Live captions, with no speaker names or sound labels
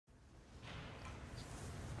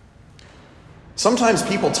Sometimes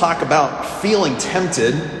people talk about feeling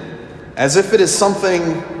tempted as if it is something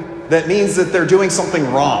that means that they're doing something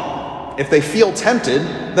wrong. If they feel tempted,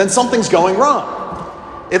 then something's going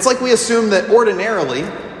wrong. It's like we assume that ordinarily,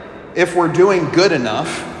 if we're doing good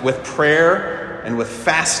enough with prayer and with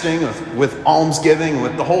fasting, with almsgiving,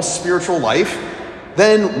 with the whole spiritual life,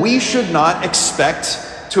 then we should not expect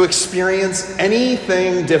to experience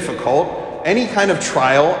anything difficult, any kind of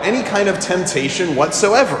trial, any kind of temptation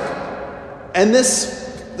whatsoever. And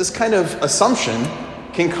this kind of assumption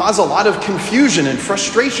can cause a lot of confusion and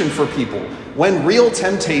frustration for people when real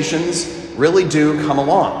temptations really do come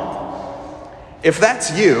along. If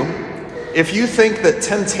that's you, if you think that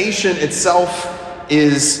temptation itself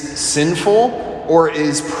is sinful or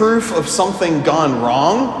is proof of something gone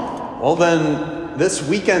wrong, well then this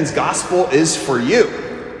weekend's gospel is for you.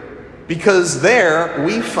 Because there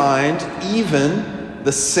we find even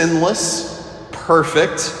the sinless,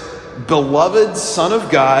 perfect, beloved Son of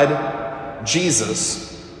God,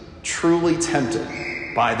 Jesus, truly tempted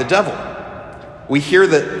by the devil. We hear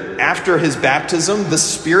that after his baptism, the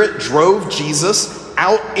Spirit drove Jesus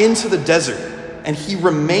out into the desert, and he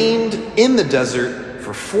remained in the desert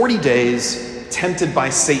for 40 days, tempted by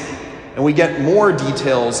Satan. And we get more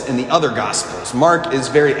details in the other Gospels. Mark is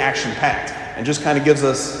very action-packed and just kind of gives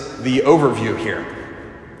us the overview here.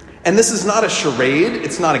 And this is not a charade,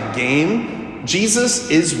 it's not a game.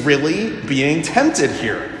 Jesus is really being tempted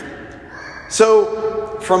here.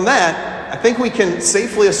 So from that, I think we can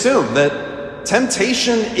safely assume that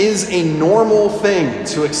temptation is a normal thing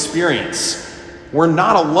to experience. We're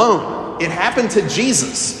not alone. It happened to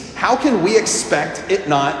Jesus. How can we expect it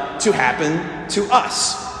not to happen to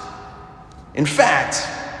us? In fact,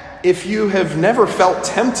 if you have never felt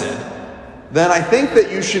tempted, then I think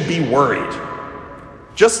that you should be worried.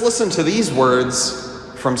 Just listen to these words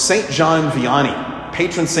from St. John Vianney,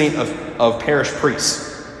 patron saint of parish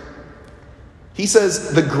priests. He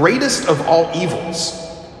says, "The greatest of all evils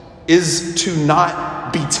is to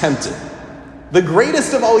not be tempted." The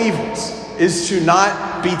greatest of all evils is to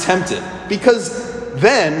not be tempted, because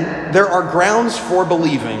then there are grounds for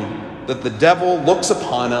believing that the devil looks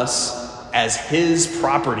upon us as his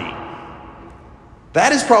property.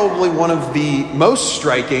 That is probably one of the most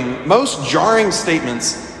striking, most jarring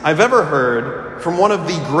statements I've ever heard from one of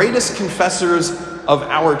the greatest confessors of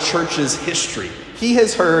our church's history. He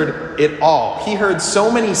has heard it all. He heard so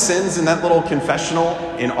many sins in that little confessional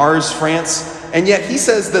in Ars, France, and yet he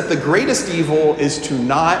says that the greatest evil is to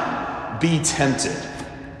not be tempted.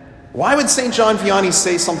 Why would St. John Vianney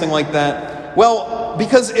say something like that? Well,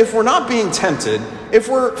 because if we're not being tempted, if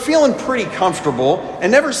we're feeling pretty comfortable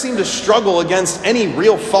and never seem to struggle against any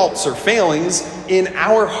real faults or failings in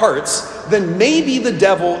our hearts, then maybe the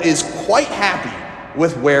devil is quite happy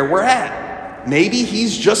with where we're at. Maybe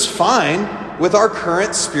he's just fine with our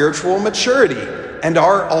current spiritual maturity and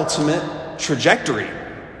our ultimate trajectory.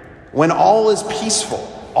 When all is peaceful,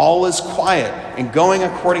 all is quiet and going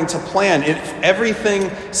according to plan, if everything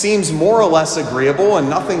seems more or less agreeable and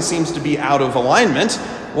nothing seems to be out of alignment,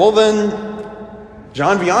 well then,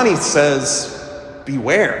 John Vianney says,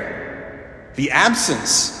 beware. The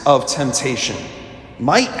absence of temptation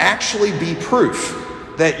might actually be proof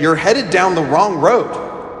that you're headed down the wrong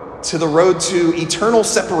road, to the road to eternal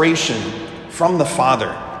separation from the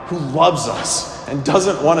Father, who loves us and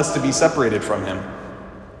doesn't want us to be separated from him.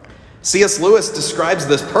 C.S. Lewis describes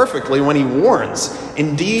this perfectly when he warns,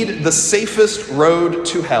 "Indeed, the safest road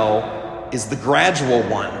to hell is the gradual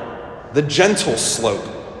one, the gentle slope,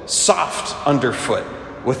 soft underfoot,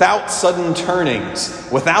 without sudden turnings,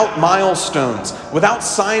 without milestones, without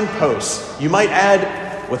signposts, you might add,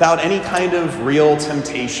 without any kind of real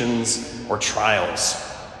temptations or trials."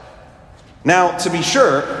 Now, to be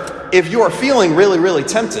sure, if you are feeling really, really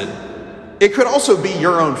tempted, it could also be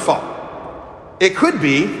your own fault. It could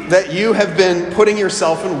be that you have been putting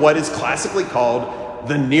yourself in what is classically called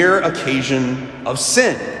the near occasion of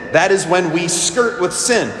sin. That is when we skirt with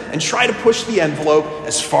sin and try to push the envelope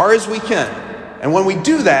as far as we can. And when we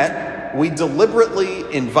do that, we deliberately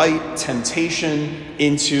invite temptation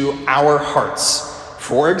into our hearts.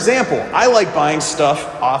 For example, I like buying stuff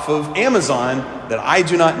off of Amazon that I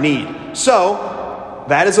do not need. So,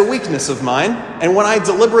 that is a weakness of mine. And when I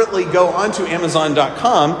deliberately go onto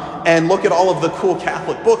Amazon.com and look at all of the cool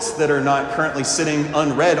Catholic books that are not currently sitting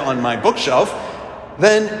unread on my bookshelf,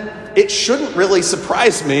 then it shouldn't really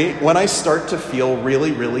surprise me when I start to feel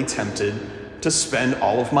really, really tempted to spend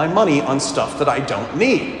all of my money on stuff that I don't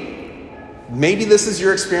need. Maybe this is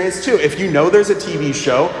your experience too. If you know there's a TV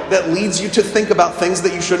show that leads you to think about things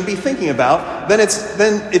that you shouldn't be thinking about, then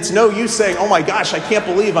it's no use saying, "Oh my gosh, I can't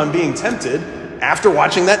believe I'm being tempted," after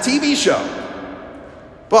watching that TV show.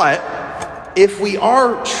 But if we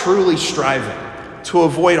are truly striving to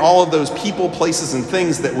avoid all of those people, places, and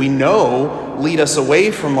things that we know lead us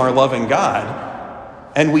away from our loving God,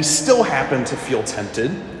 and we still happen to feel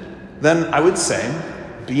tempted, then I would say,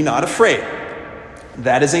 be not afraid.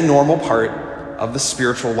 That is a normal part of the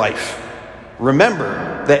spiritual life.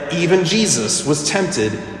 Remember that even Jesus was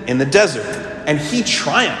tempted in the desert, and he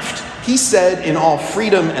triumphed. He said in all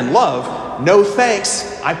freedom and love, no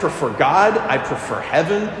thanks, I prefer God, I prefer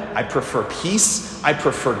heaven, I prefer peace, I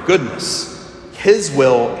prefer goodness. His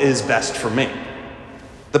will is best for me.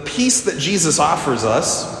 The peace that Jesus offers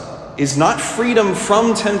us is not freedom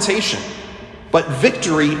from temptation, but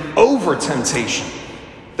victory over temptation.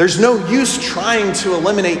 There's no use trying to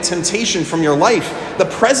eliminate temptation from your life. The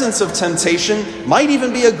presence of temptation might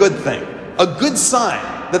even be a good thing, a good sign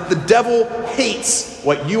that the devil hates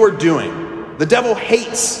what you are doing. The devil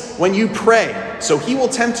hates when you pray, so he will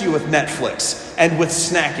tempt you with Netflix and with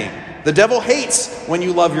snacking. The devil hates when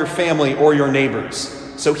you love your family or your neighbors,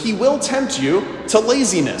 so he will tempt you to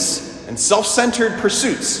laziness and self-centered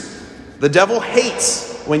pursuits. The devil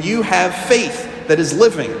hates when you have faith that is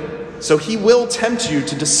living, so he will tempt you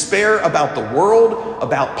to despair about the world,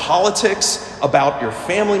 about politics, about your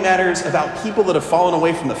family matters, about people that have fallen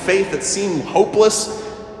away from the faith that seem hopeless.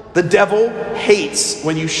 The devil hates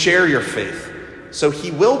when you share your faith, so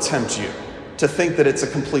he will tempt you to think that it's a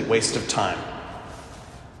complete waste of time.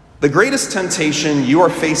 The greatest temptation you are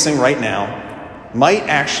facing right now might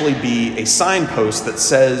actually be a signpost that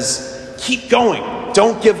says, keep going,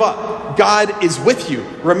 don't give up. God is with you.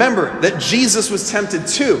 Remember that Jesus was tempted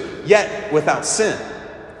too, yet without sin.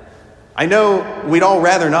 I know we'd all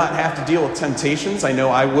rather not have to deal with temptations. I know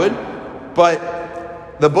I would.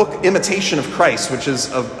 But the book Imitation of Christ, which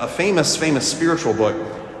is a famous spiritual book,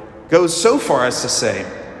 goes so far as to say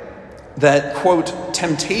that, quote,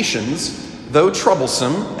 temptations, though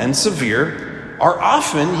troublesome and severe, are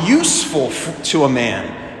often useful to a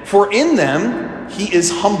man, for in them he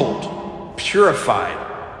is humbled, purified,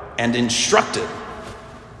 and instructed.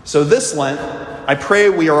 So this Lent, I pray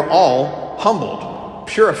we are all humbled,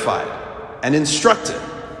 purified, and instructed.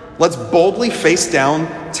 Let's boldly face down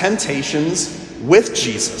temptations with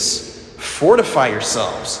Jesus. Fortify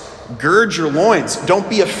yourselves. Gird your loins. Don't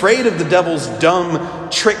be afraid of the devil's dumb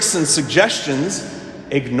tricks and suggestions.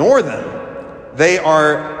 Ignore them. They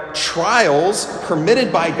are trials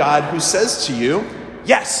permitted by God, who says to you,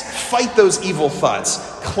 yes, fight those evil thoughts.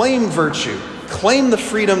 Claim virtue. Claim the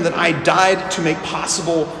freedom that I died to make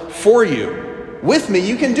possible for you. With me,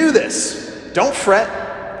 you can do this. Don't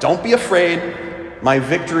fret. Don't be afraid. My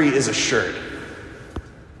victory is assured.